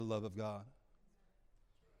love of God.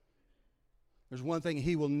 There's one thing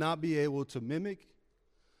He will not be able to mimic.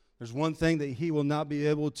 There's one thing that He will not be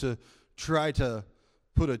able to try to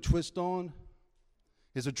put a twist on.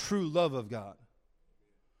 Is a true love of God.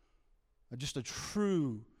 Just a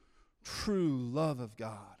true love of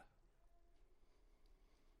God.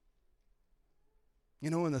 You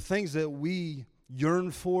know, and the things that we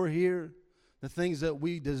yearn for here, the things that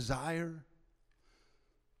we desire,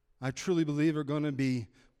 I truly believe are going to be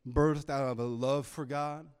birthed out of a love for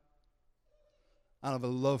God, out of a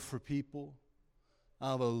love for people,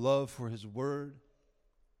 out of a love for His Word,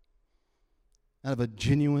 out of a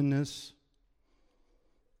genuineness,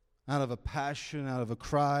 out of a passion, out of a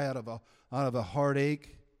cry, out of a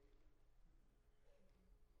heartache.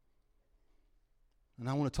 And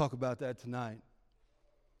I want to talk about that tonight.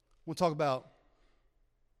 I want to talk about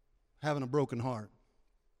having a broken heart,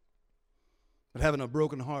 but having a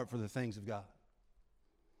broken heart for the things of God.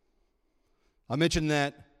 I mentioned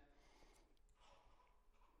that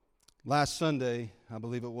last Sunday, I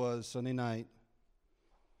believe it was, Sunday night.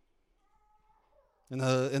 And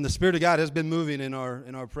the Spirit of God has been moving in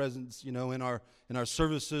our presence, you know, in our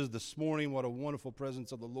services this morning. What a wonderful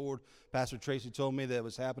presence of the Lord. Pastor Tracy told me that it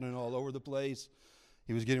was happening all over the place.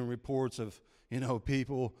 He was getting reports of, you know,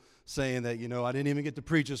 people saying that, you know, I didn't even get to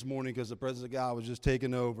preach this morning because the presence of God was just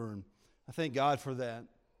taking over. And I thank God for that.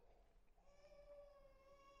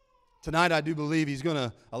 Tonight, I do believe He's going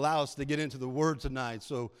to allow us to get into the Word tonight.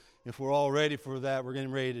 So if we're all ready for that, we're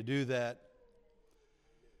getting ready to do that.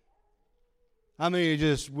 How many are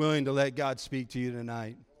just willing to let God speak to you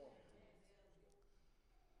tonight?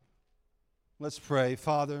 Let's pray.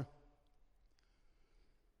 Father,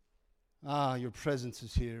 your presence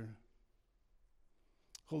is here.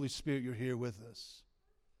 Holy Spirit, you're here with us.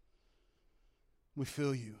 We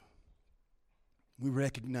feel you. We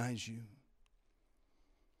recognize you.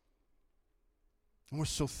 And we're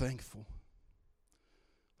so thankful.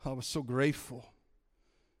 Oh, we're so grateful.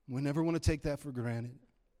 We never want to take that for granted.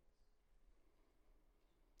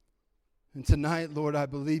 And tonight, Lord, I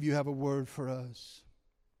believe you have a word for us.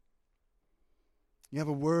 You have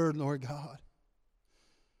a word, Lord God,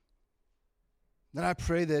 that I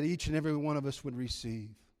pray that each and every one of us would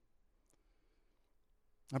receive.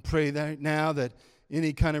 I pray that now that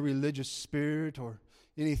any kind of religious spirit or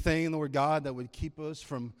anything, Lord God, that would keep us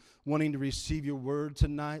from wanting to receive your word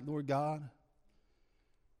tonight, Lord God,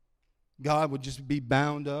 God would just be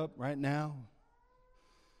bound up right now.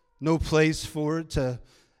 No place for it to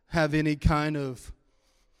have any kind of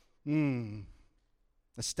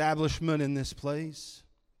establishment in this place.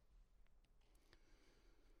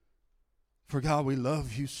 For God, we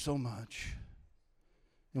love you so much.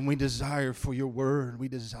 And we desire for your word. We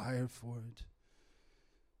desire for it.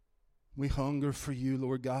 We hunger for you,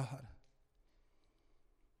 Lord God.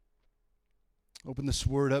 Open this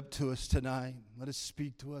word up to us tonight. Let it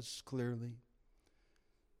speak to us clearly.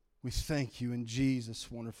 We thank you in Jesus'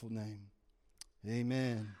 wonderful name.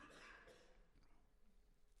 Amen.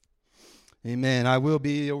 Amen. I will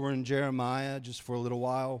be over in Jeremiah just for a little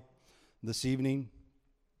while this evening.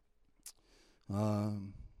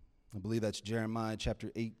 I believe that's Jeremiah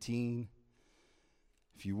chapter 18.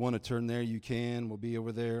 If you want to turn there, you can. We'll be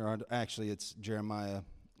over there. Or actually, it's Jeremiah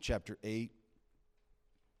chapter 8.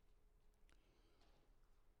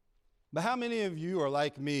 But how many of you are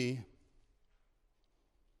like me?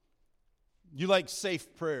 You like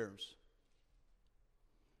safe prayers,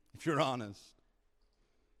 if you're honest.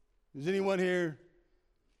 Is anyone here?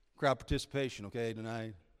 Crowd participation, okay,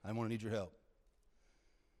 tonight. I want to need your help.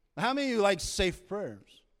 How many of you like safe prayers?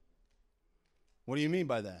 What do you mean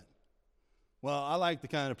by that? Well, I like the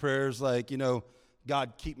kind of prayers like, you know,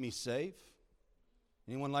 God keep me safe.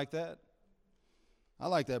 Anyone like that? I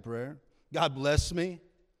like that prayer. God bless me.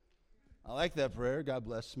 I like that prayer. God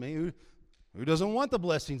bless me. Who doesn't want the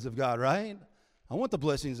blessings of God, right? I want the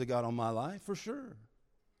blessings of God on my life for sure.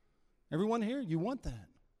 Everyone here, you want that.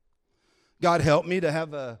 God help me to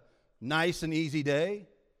have a nice and easy day,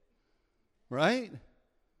 right?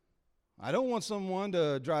 I don't want someone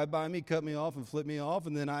to drive by me, cut me off, and flip me off,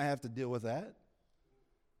 and then I have to deal with that,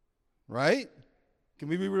 right? Can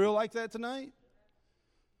we be real like that tonight?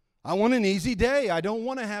 I want an easy day. I don't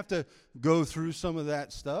want to have to go through some of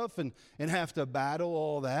that stuff and have to battle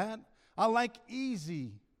all that. I like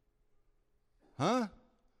easy. Huh?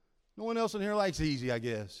 No one else in here likes easy, I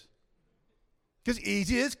guess. Because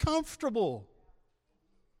easy is comfortable.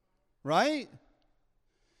 Right?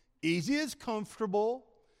 Easy is comfortable.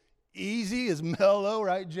 Easy is mellow,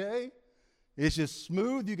 right, Jay? It's just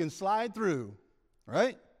smooth. You can slide through.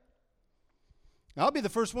 Right? I'll be the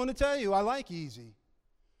first one to tell you I like easy.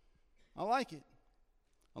 I like it.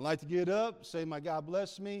 I like to get up, say my God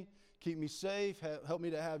bless me, keep me safe, help me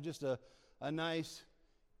to have just a nice,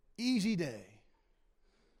 easy day.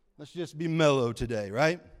 Let's just be mellow today,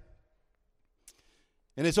 right?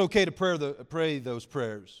 And it's okay to pray those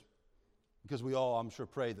prayers because we all, I'm sure,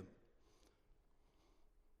 pray them.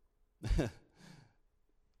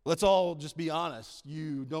 Let's all just be honest.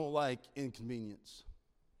 You don't like inconvenience,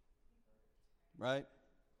 right?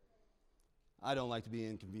 I don't like to be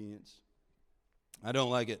inconvenienced. I don't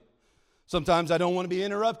like it. Sometimes I don't want to be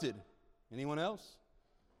interrupted. Anyone else?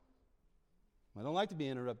 I don't like to be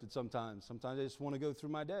interrupted sometimes. Sometimes I just want to go through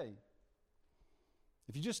my day.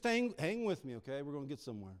 If you just hang with me, okay, we're going to get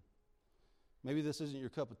somewhere. Maybe this isn't your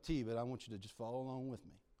cup of tea, but I want you to just follow along with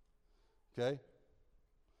me, okay?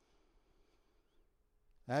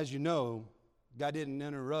 As you know, God didn't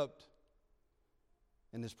interrupt,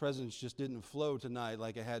 and His presence just didn't flow tonight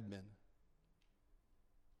like it had been,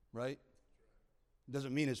 right?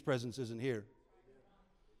 Doesn't mean His presence isn't here.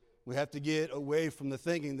 We have to get away from the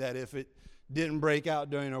thinking that if it didn't break out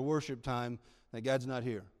during our worship time, that God's not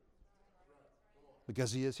here.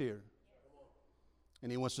 Because He is here.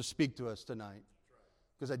 And He wants to speak to us tonight.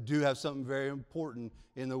 Because I do have something very important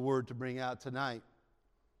in the Word to bring out tonight.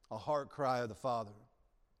 A heart cry of the Father.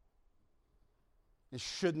 And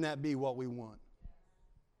shouldn't that be what we want?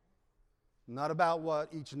 Not about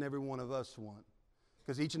what each and every one of us want.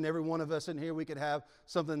 Because each and every one of us in here, we could have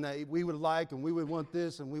something that we would like, and we would want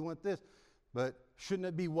this, and we want this. But shouldn't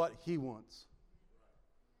it be what He wants?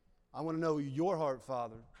 I want to know your heart,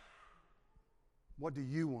 Father. What do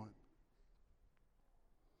you want?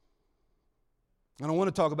 And I want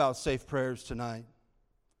to talk about safe prayers tonight.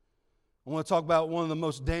 I want to talk about one of the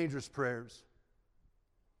most dangerous prayers.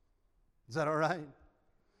 Is that all right?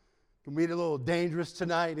 Can we get a little dangerous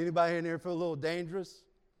tonight? Anybody in here feel a little dangerous?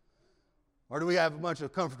 Or do we have a bunch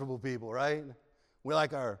of comfortable people, right? We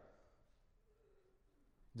like our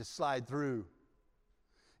just slide through.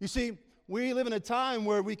 You see, we live in a time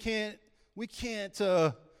where we can't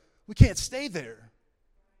stay there.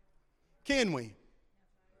 Can we?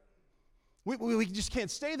 We just can't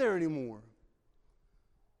stay there anymore.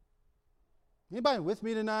 Anybody with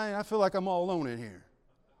me tonight? I feel like I'm all alone in here.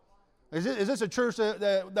 Is this a church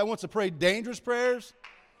that wants to pray dangerous prayers?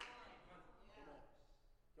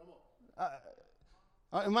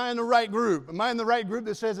 Am I in the right group? Am I in the right group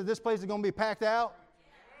that says that this place is going to be packed out?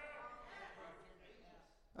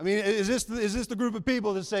 I mean, is this the group of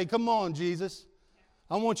people that say, "Come on, Jesus,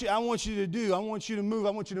 I want you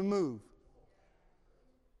to move"?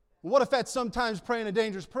 What if that's sometimes praying a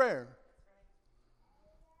dangerous prayer?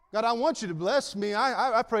 God, I want you to bless me.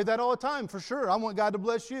 I pray that all the time, for sure. I want God to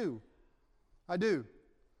bless you. I do.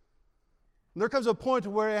 And there comes a point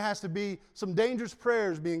where it has to be some dangerous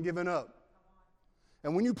prayers being given up.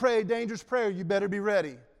 And when you pray a dangerous prayer, you better be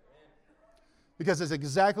ready. Because it's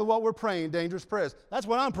exactly what we're praying, dangerous prayers. That's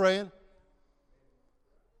what I'm praying.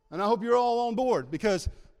 And I hope you're all on board, because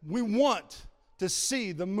we want to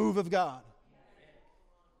see the move of God.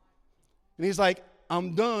 And He's like,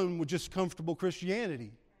 I'm done with just comfortable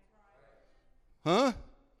Christianity. Huh?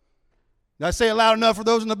 Did I say it loud enough for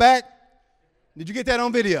those in the back? Did you get that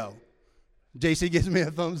on video? JC gives me a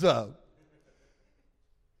thumbs up.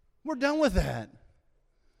 We're done with that.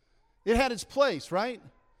 It had its place, right?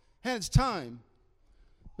 Had its time.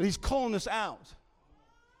 But He's calling us out.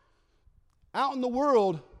 Out in the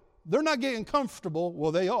world, they're not getting comfortable.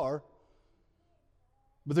 Well, they are.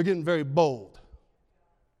 But they're getting very bold.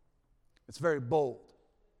 It's very bold.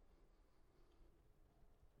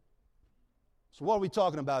 So what are we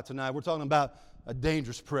talking about tonight? We're talking about a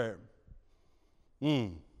dangerous prayer.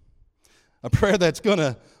 A prayer that's going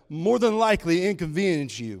to more than likely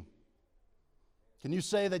inconvenience you. Can you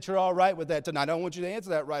say that you're all right with that tonight? I don't want you to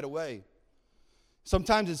answer that right away.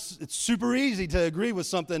 Sometimes it's super easy to agree with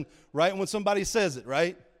something right when somebody says it,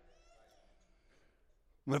 right?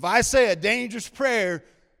 But if I say a dangerous prayer,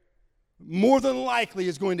 more than likely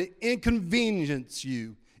is going to inconvenience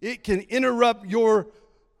you. It can interrupt your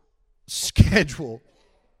schedule.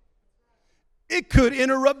 It could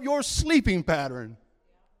interrupt your sleeping pattern.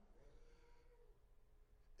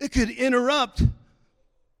 It could interrupt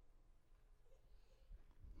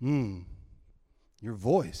your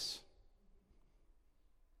voice.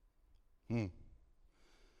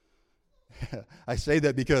 I say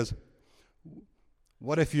that because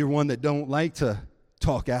what if you're one that don't like to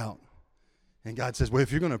talk out? And God says, well,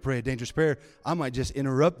 if you're going to pray a dangerous prayer, I might just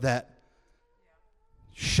interrupt that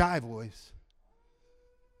shy voice.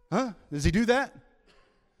 Huh? Does He do that?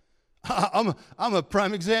 I'm a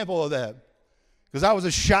prime example of that. Because I was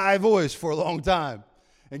a shy voice for a long time.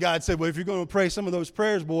 And God said, well, if you're going to pray some of those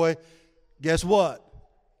prayers, boy, guess what?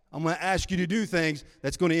 I'm going to ask you to do things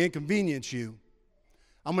that's going to inconvenience you.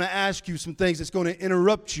 I'm going to ask you some things that's going to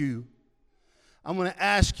interrupt you. I'm going to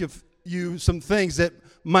ask you some things that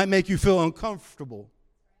might make you feel uncomfortable.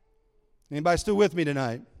 Anybody still with me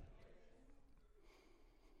tonight?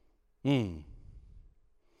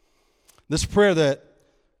 This prayer that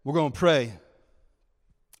we're going to pray,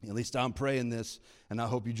 at least I'm praying this, and I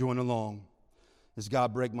hope you join along, is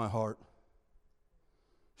God, break my heart.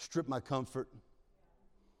 Strip my comfort.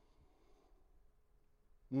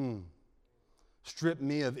 Strip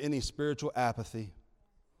me of any spiritual apathy,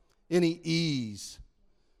 any ease.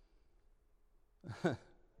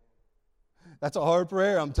 That's a hard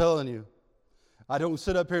prayer, I'm telling you. I don't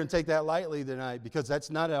sit up here and take that lightly tonight, because that's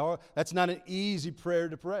not an easy prayer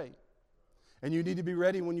to pray. And you need to be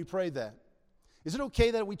ready when you pray that. Is it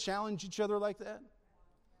okay that we challenge each other like that?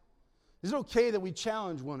 Is it okay that we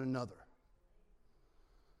challenge one another?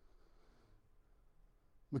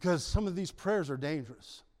 Because some of these prayers are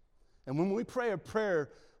dangerous. And when we pray a prayer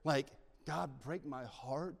like, God, break my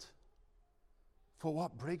heart for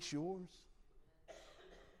what breaks yours,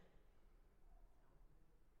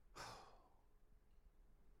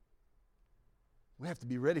 we have to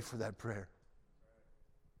be ready for that prayer.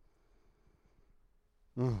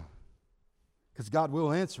 Because God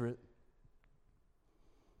will answer it.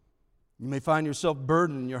 You may find yourself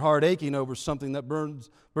burdened and your heart aching over something that burdens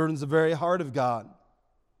the very heart of God.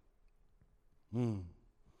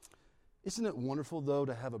 Isn't it wonderful, though,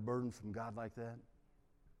 to have a burden from God like that?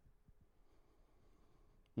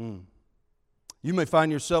 You may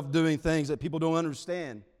find yourself doing things that people don't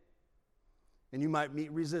understand, and you might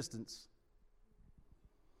meet resistance.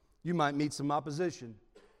 You might meet some opposition,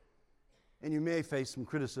 and you may face some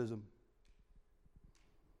criticism.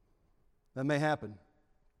 That may happen.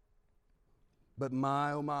 But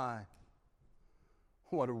my, oh my,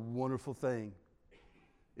 what a wonderful thing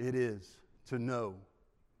it is to know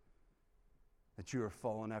that you are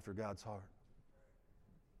following after God's heart.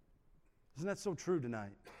 Isn't that so true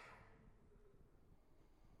tonight?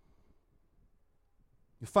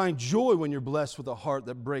 You find joy when you're blessed with a heart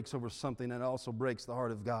that breaks over something that also breaks the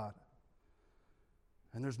heart of God.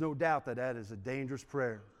 And there's no doubt that that is a dangerous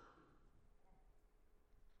prayer.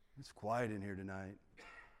 It's quiet in here tonight.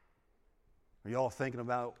 Are you all thinking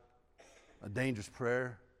about a dangerous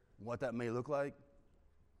prayer, what that may look like?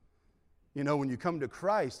 You know, when you come to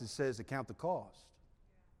Christ, it says to count the cost.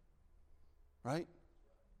 Right?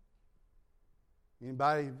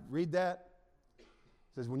 Anybody read that? It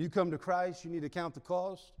says when you come to Christ, you need to count the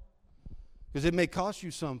cost. Because it may cost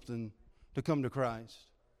you something to come to Christ.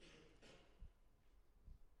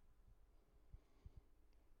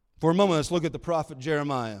 For a moment, let's look at the prophet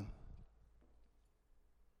Jeremiah.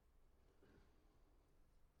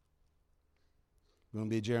 We're going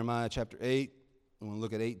to be Jeremiah chapter 8. I'm going to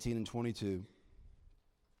look at 18 and 22.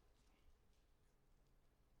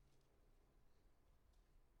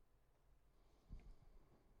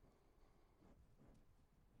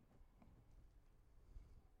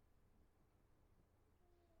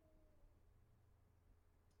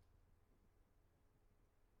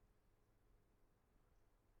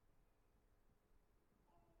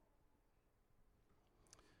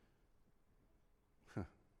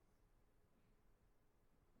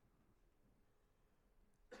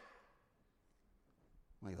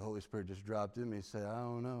 Like the Holy Spirit just dropped in me and said, I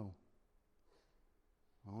don't know.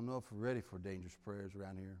 I don't know if we're ready for dangerous prayers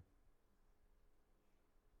around here.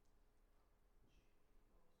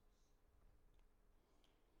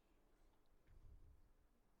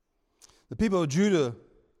 The people of Judah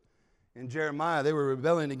and Jeremiah, they were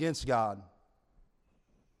rebelling against God.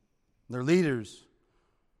 Their leaders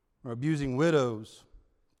were abusing widows,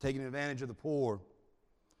 taking advantage of the poor.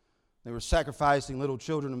 They were sacrificing little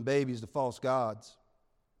children and babies to false gods.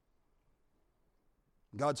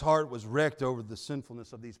 God's heart was wrecked over the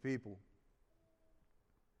sinfulness of these people.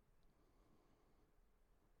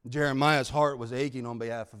 Jeremiah's heart was aching on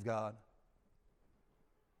behalf of God.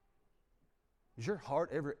 Has your heart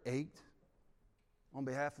ever ached on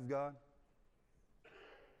behalf of God?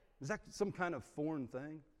 Is that some kind of foreign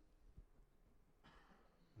thing?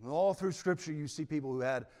 And all through Scripture you see people who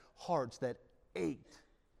had hearts that ached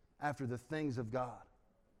after the things of God.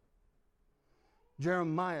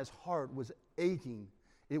 Jeremiah's heart was aching.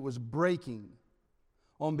 It was breaking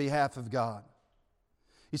on behalf of God.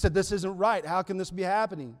 He said, this isn't right. How can this be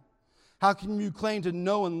happening? How can you claim to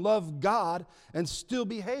know and love God and still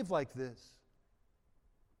behave like this?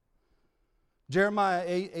 Jeremiah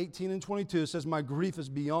 8, 18 and 22 says, my grief is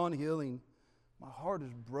beyond healing. My heart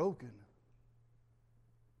is broken.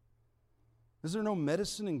 Is there no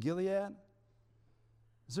medicine in Gilead?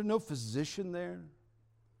 Is there no physician there?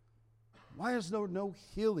 Why is there no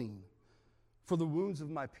healing for the wounds of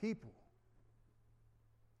my people?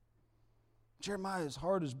 Jeremiah's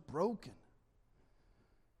heart is broken.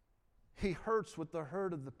 He hurts with the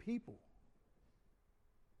hurt of the people.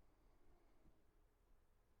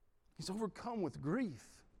 He's overcome with grief.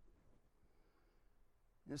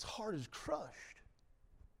 And his heart is crushed.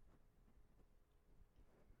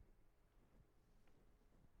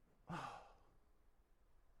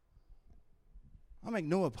 I make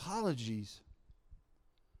no apologies.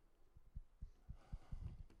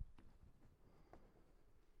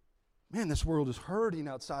 Man, this world is hurting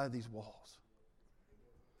outside of these walls.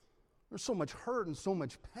 There's so much hurt and so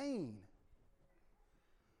much pain.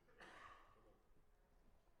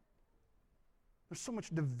 There's so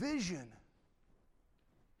much division.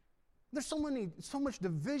 There's so much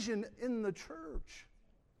division in the church.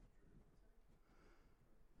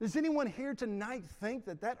 Does anyone here tonight think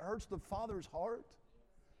that that hurts the Father's heart?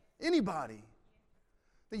 Anybody?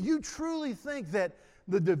 That you truly think that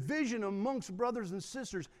the division amongst brothers and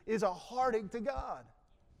sisters is a heartache to God?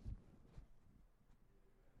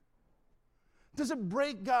 Does it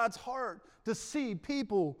break God's heart to see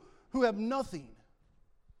people who have nothing?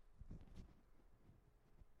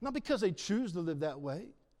 Not because they choose to live that way,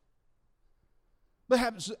 but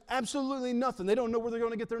have absolutely nothing. They don't know where they're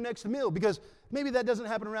going to get their next meal, because maybe that doesn't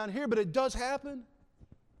happen around here, but it does happen.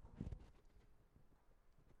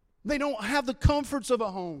 They don't have the comforts of a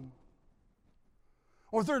home.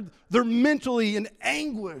 Or they're mentally in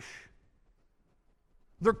anguish.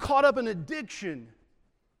 They're caught up in addiction.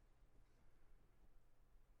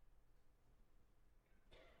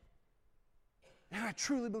 And I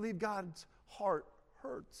truly believe God's heart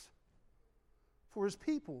hurts for His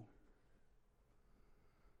people.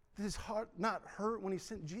 Did His heart not hurt when He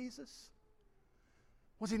sent Jesus?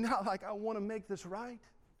 Was He not like, I want to make this right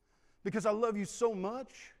because I love you so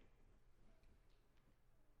much?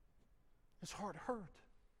 His heart hurt.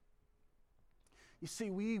 You see,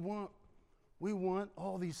 we want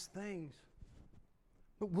all these things.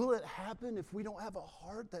 But will it happen if we don't have a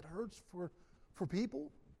heart that hurts for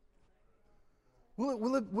people?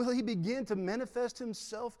 Will He begin to manifest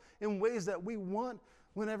Himself in ways that we want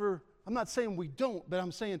whenever, I'm not saying we don't, but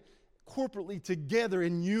I'm saying corporately together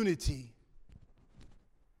in unity?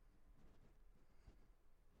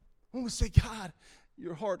 When we say, God,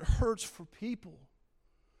 your heart hurts for people,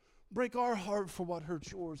 break our heart for what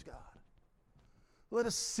hurts yours, God. Let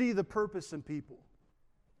us see the purpose in people.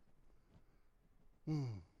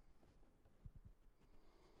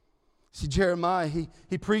 See, Jeremiah,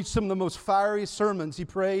 he preached some of the most fiery sermons. He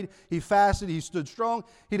prayed, he fasted, he stood strong.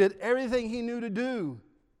 He did everything he knew to do.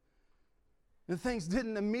 And things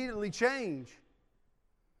didn't immediately change.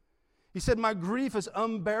 He said, my grief is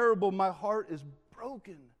unbearable. My heart is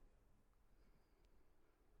broken.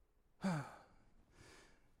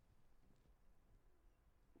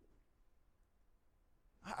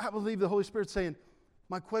 I believe the Holy Spirit's saying,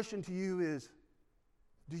 my question to you is,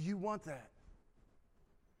 do you want that?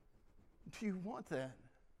 Do you want that?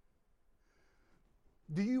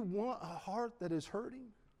 Do you want a heart that is hurting?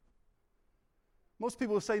 Most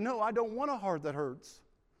people will say, no, I don't want a heart that hurts.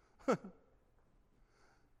 I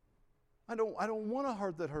don't want a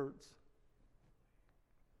heart that hurts.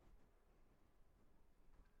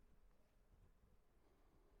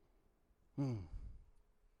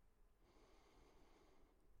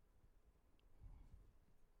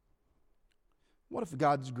 What if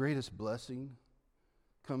God's greatest blessing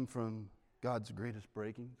come from God's greatest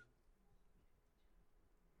breakings?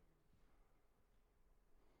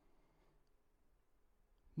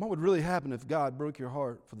 What would really happen if God broke your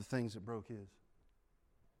heart for the things that broke His?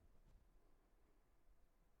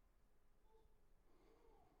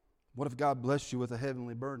 What if God blessed you with a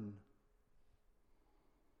heavenly burden?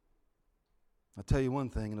 I'll tell you one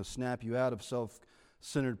thing, it'll snap you out of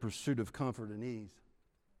self-centered pursuit of comfort and ease.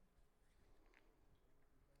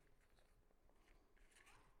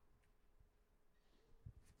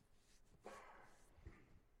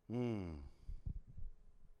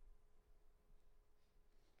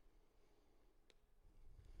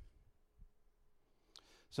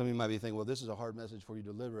 Some of you might be thinking, well, this is a hard message for you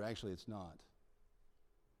to deliver. Actually, it's not.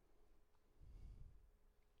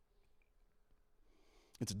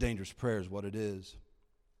 It's a dangerous prayer is what it is.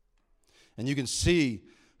 And you can see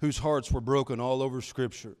whose hearts were broken all over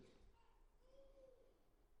Scripture.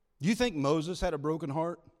 Do you think Moses had a broken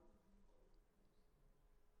heart?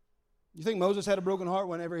 You think Moses had a broken heart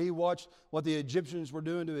whenever he watched what the Egyptians were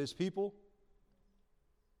doing to his people?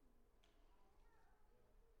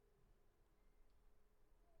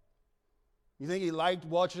 You think he liked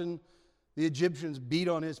watching the Egyptians beat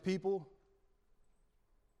on his people?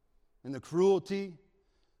 and the cruelty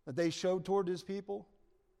that they showed toward his people?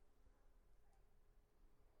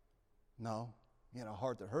 No, he had a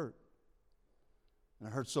heart that hurt. And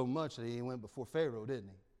it hurt so much that he went before Pharaoh, didn't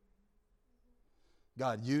he?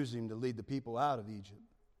 God used him to lead the people out of Egypt.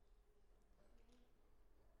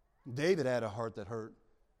 David had a heart that hurt.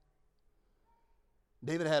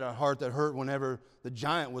 David had a heart that hurt whenever the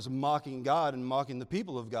giant was mocking God and mocking the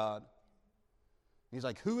people of God. He's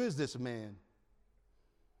like, who is this man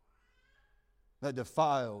that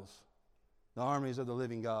defiles the armies of the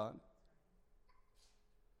living God?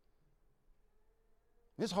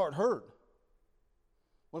 His heart hurt.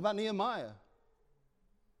 What about Nehemiah?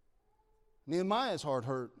 Nehemiah's heart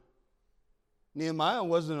hurt. Nehemiah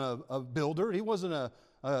wasn't a builder. He wasn't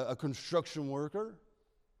a construction worker.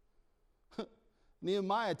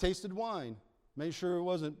 Nehemiah tasted wine, made sure it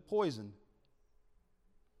wasn't poisoned.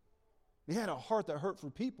 He had a heart that hurt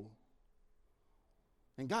for people.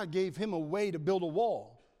 And God gave him a way to build a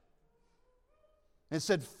wall. And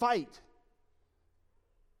said, fight.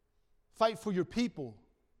 Fight for your people.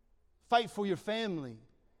 Fight for your family.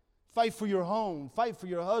 Fight for your home. Fight for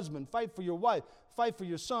your husband. Fight for your wife. Fight for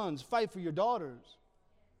your sons. Fight for your daughters.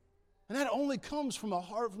 And that only comes from a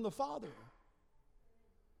heart from the Father.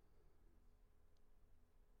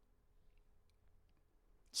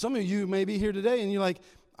 Some of you may be here today and you're like,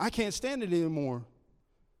 I can't stand it anymore.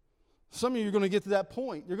 Some of you are going to get to that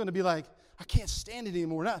point. You're going to be like, I can't stand it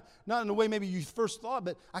anymore. Not in the way maybe you first thought,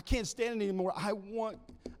 but I can't stand it anymore. I want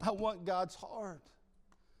God's heart.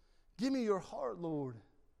 Give me your heart, Lord.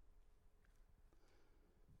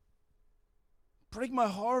 Break my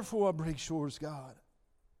heart before I break yours, God.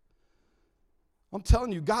 I'm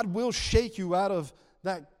telling you, God will shake you out of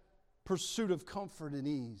that pursuit of comfort and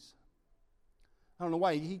ease. I don't know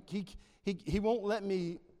why. He won't let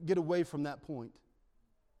me get away from that point.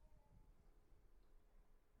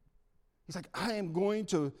 He's like, I'm going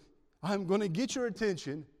to get your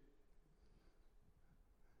attention,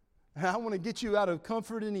 and I want to get you out of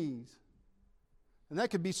comfort and ease. And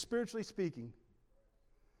that could be spiritually speaking.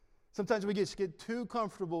 Sometimes we get too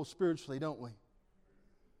comfortable spiritually, don't we?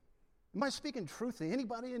 Am I speaking truthfully?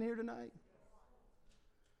 Anybody in here tonight?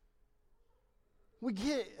 We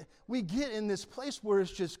get in this place where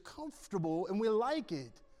it's just comfortable and we like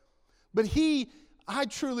it. But I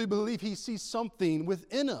truly believe he sees something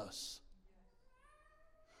within us.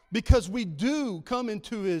 Because we do come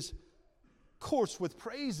into his course with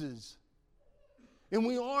praises. And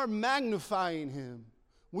we are magnifying him.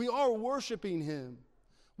 We are worshiping him.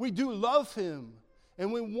 We do love him.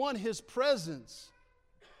 And we want his presence.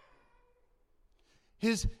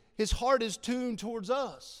 His heart is tuned towards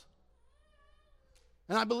us.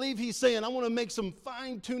 And I believe he's saying, I want to make some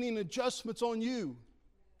fine-tuning adjustments on you.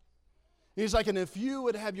 He's like, and if you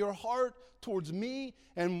would have your heart towards me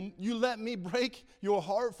and you let me break your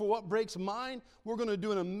heart for what breaks mine, we're going to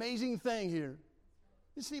do an amazing thing here.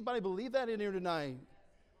 Does anybody believe that in here tonight?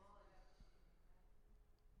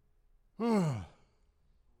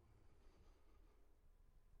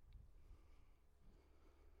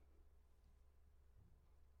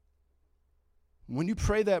 When you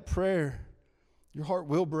pray that prayer, your heart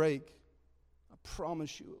will break. I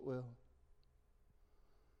promise you it will.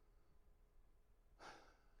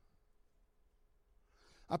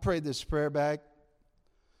 I prayed this prayer back.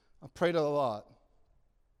 I prayed it a lot.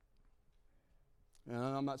 And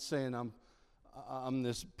I'm not saying I'm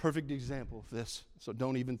this perfect example of this, so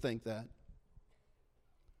don't even think that.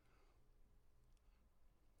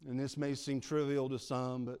 And this may seem trivial to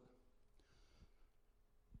some, but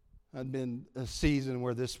I'd been a season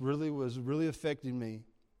where this was really affecting me.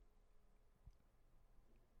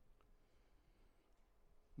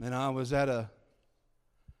 And I was at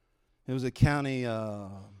it was a county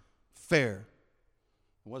fair.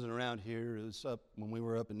 It wasn't around here. It was up when we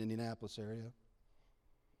were up in the Indianapolis area.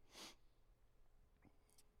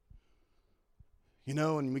 You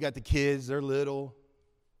know, and we got the kids, they're little.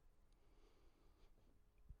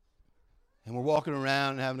 And we're walking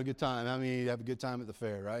around and having a good time. How many of you have a good time at the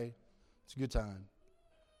fair, right? It's a good time.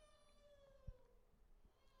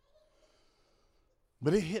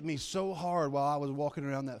 But it hit me so hard while I was walking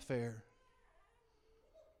around that fair.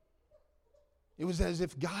 It was as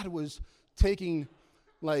if God was taking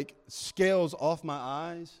like scales off my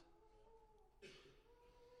eyes.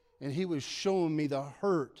 And he was showing me the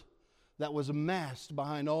hurt that was amassed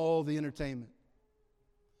behind all the entertainment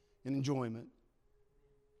and enjoyment.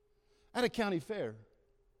 At a county fair.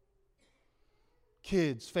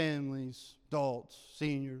 Kids, families, adults,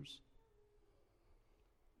 seniors.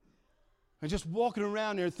 And just walking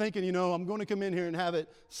around there thinking, I'm going to come in here and have it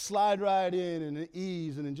slide right in and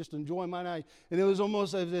ease and just enjoy my night. And it was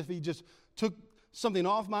almost as if he just took something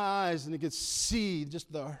off my eyes and he could see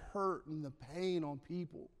just the hurt and the pain on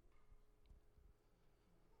people.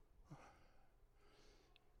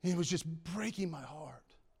 It was just breaking my heart.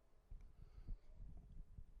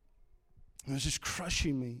 It was just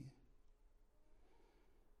crushing me.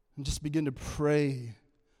 And just begin to pray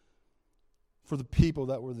for the people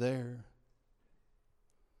that were there.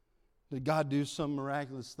 Did God do some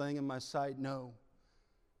miraculous thing in my sight? No.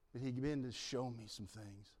 But He began to show me some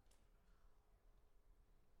things.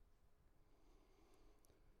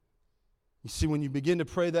 You see, when you begin to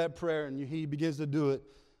pray that prayer and He begins to do it,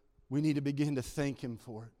 we need to begin to thank Him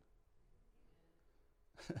for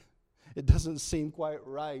it. It doesn't seem quite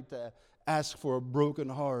right to ask for a broken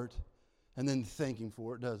heart and then thank Him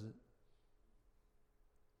for it, does it?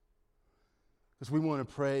 Because we want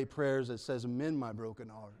to pray prayers that says, mend my broken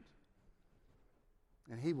heart.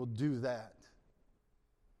 And He will do that.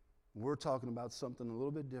 We're talking about something a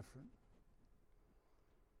little bit different.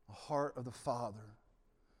 A heart of the Father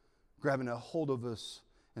grabbing a hold of us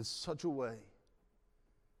in such a way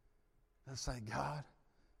that's like, God,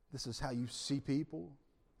 this is how you see people.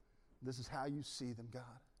 This is how you see them, God.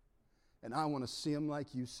 And I want to see them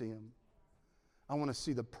like you see them. I want to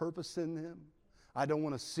see the purpose in them. I don't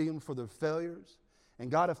want to see them for their failures.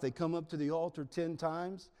 And God, if they come up to the altar 10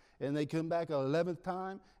 times and they come back an 11th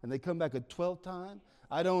time and they come back a 12th time,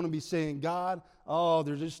 I don't want to be saying, God,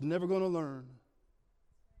 they're just never going to learn.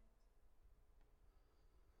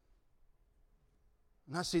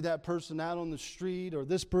 And I see that person out on the street or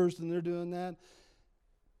this person, they're doing that.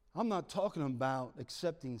 I'm not talking about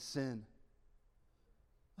accepting sin.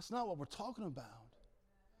 That's not what we're talking about.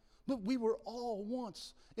 But we were all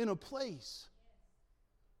once in a place.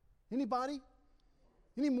 Anybody?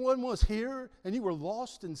 Anyone was here and you were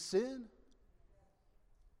lost in sin?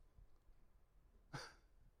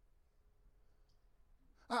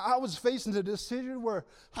 I was facing a decision where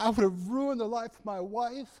I would have ruined the life of my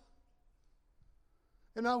wife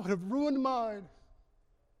and I would have ruined mine.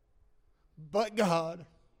 But God,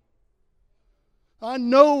 I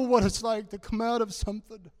know what it's like to come out of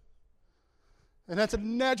something. And that's a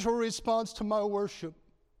natural response to my worship.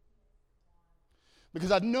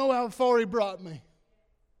 Because I know how far He brought me.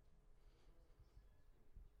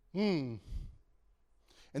 And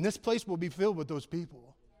this place will be filled with those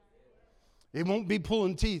people. It won't be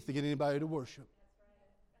pulling teeth to get anybody to worship.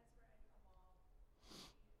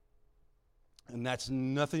 And that's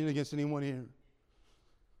nothing against anyone here.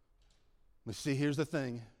 But see, here's the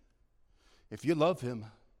thing. If you love Him,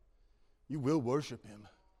 you will worship Him.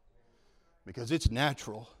 Because it's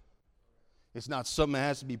natural. It's not something that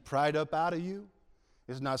has to be pried up out of you.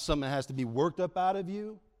 It's not something that has to be worked up out of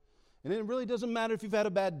you. And it really doesn't matter if you've had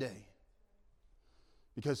a bad day.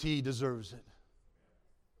 Because He deserves it.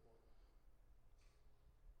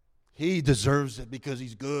 He deserves it because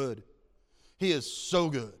He's good. He is so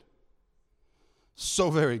good. So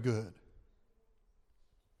very good.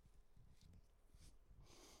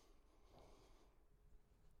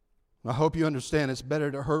 I hope you understand it's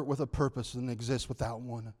better to hurt with a purpose than exist without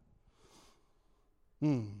one.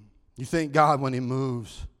 You thank God when He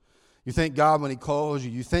moves. You thank God when He calls you.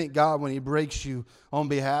 You thank God when He breaks you on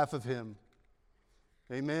behalf of Him.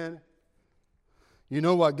 Amen? You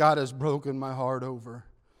know what God has broken my heart over?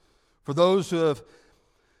 For those who have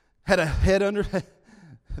had a head under...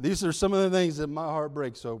 These are some of the things that my heart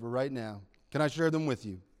breaks over right now. Can I share them with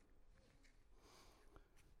you?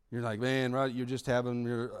 You're like, man, right? You're just having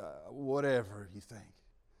your whatever you think.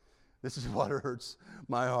 This is what hurts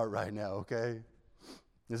my heart right now, okay?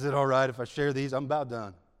 Is it all right if I share these? I'm about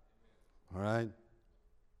done. All right?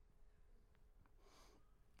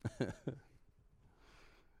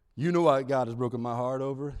 You know what God has broken my heart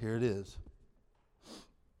over? Here it is.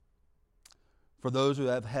 For those who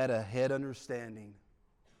have had a head understanding,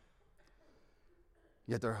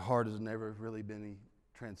 yet their heart has never really been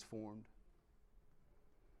transformed.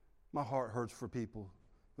 My heart hurts for people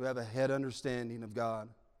who have a head understanding of God,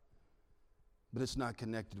 but it's not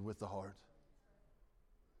connected with the heart.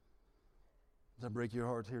 Does that break your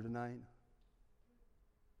heart here tonight?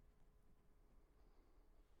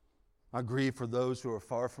 I grieve for those who are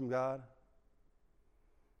far from God,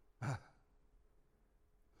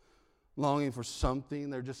 longing for something.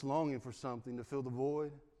 They're just longing for something to fill the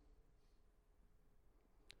void.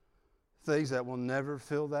 Things that will never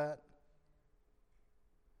fill that.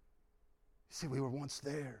 See, we were once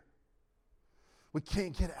there. We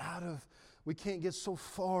can't get so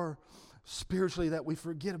far spiritually that we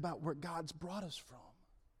forget about where God's brought us from.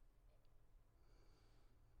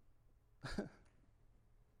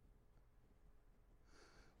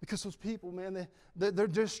 Because those people, man, they're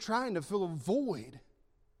just trying to fill a void.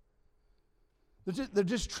 They're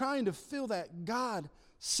just trying to fill that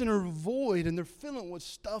God-centered void, and they're filling it with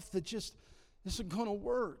stuff that just isn't going to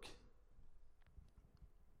work.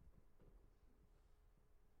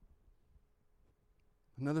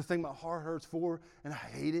 Another thing my heart hurts for, and I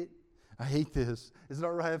hate it. I hate this. Is it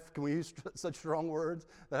all right? Can we use such strong words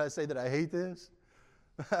that I say that I hate this?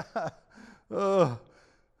 Oh.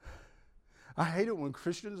 I hate it when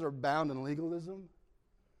Christians are bound in legalism.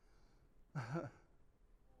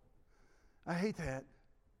 I hate that.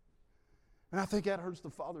 And I think that hurts the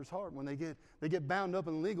Father's heart when they get bound up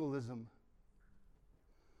in legalism.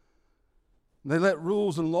 They let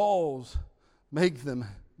rules and laws make them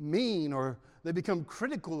mean, or they become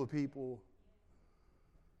critical of people.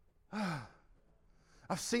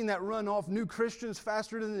 I've seen that run off new Christians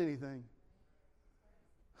faster than anything.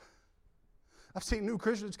 I've seen new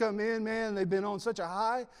Christians come in, man, they've been on such a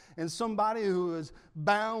high, and somebody who is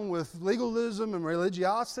bound with legalism and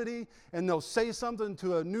religiosity, and they'll say something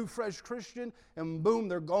to a new, fresh Christian, and boom,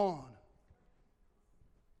 they're gone.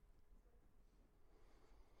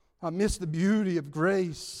 I miss the beauty of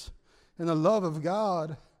grace and the love of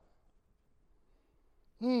God.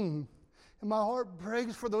 And my heart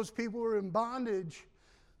breaks for those people who are in bondage,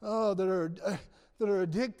 that are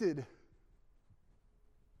addicted.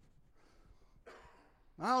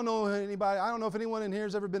 I don't know if anyone in here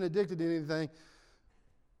has ever been addicted to anything.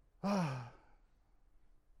 I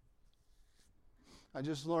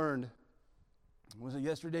just learned, was it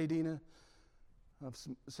yesterday, Dina, of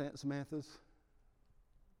Samantha's?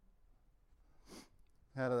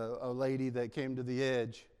 Had a lady that came to the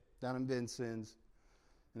edge down in Vincennes,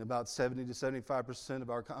 and about 70 to 75%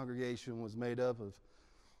 of our congregation was made up of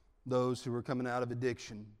those who were coming out of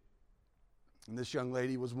addiction. And this young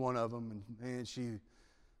lady was one of them, and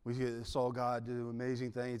we saw God do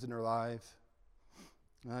amazing things in her life.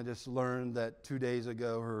 And I just learned that 2 days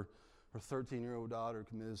ago, her 13-year-old daughter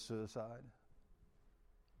committed suicide.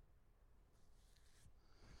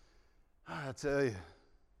 I tell you,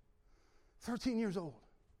 13 years old.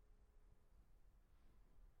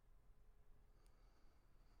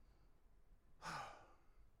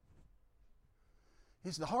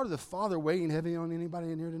 Is the heart of the Father weighing heavy on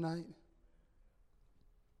anybody in here tonight?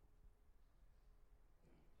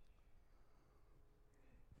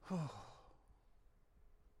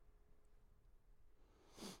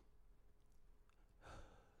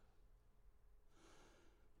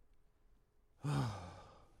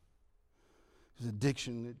 There's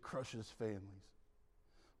addiction that crushes families.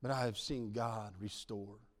 But I have seen God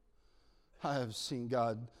restore. I have seen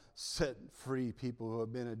God set free people who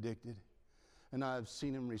have been addicted. And I have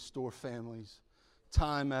seen Him restore families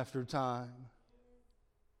time after time.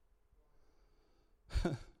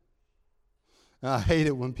 I hate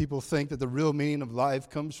it when people think that the real meaning of life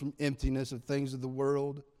comes from emptiness of things of the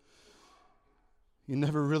world. You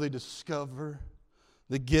never really discover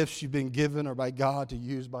the gifts you've been given are by God to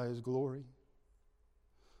use by His glory.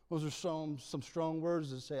 Those are some strong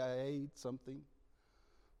words to say I hate something.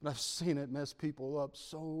 But I've seen it mess people up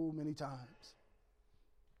so many times.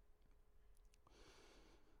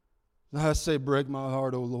 And I say, break my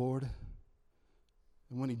heart, O Lord.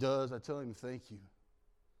 And when He does, I tell Him, thank you.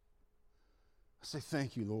 I say,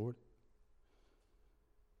 thank you, Lord.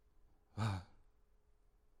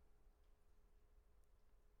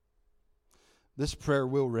 This prayer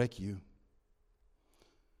will wreck you.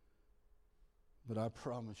 But I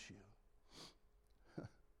promise you,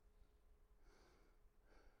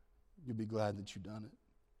 you'll be glad that you've done it.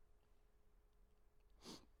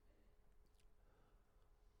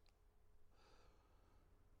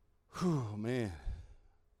 Whew, man.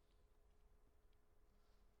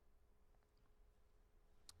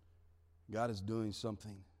 God is doing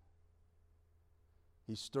something.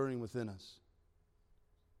 He's stirring within us.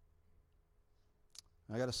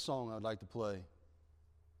 I got a song I'd like to play.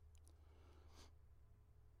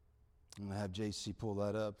 I'm going to have JC pull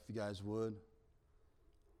that up, if you guys would.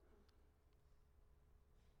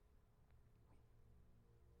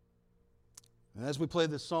 And as we play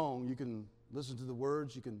this song, you can listen to the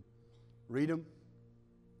words, you can read them.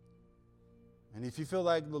 And if you feel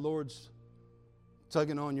like the Lord's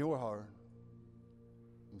tugging on your heart,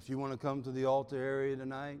 if you want to come to the altar area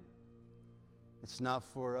tonight, it's not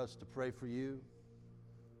for us to pray for you,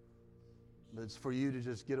 but it's for you to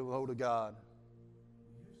just get a hold of God.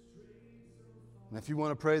 And if you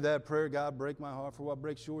want to pray that prayer, God, break my heart for what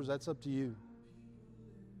breaks yours, that's up to you.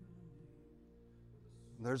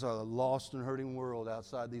 There's a lost and hurting world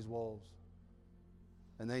outside these walls,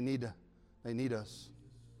 and they need us.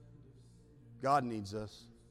 God needs us.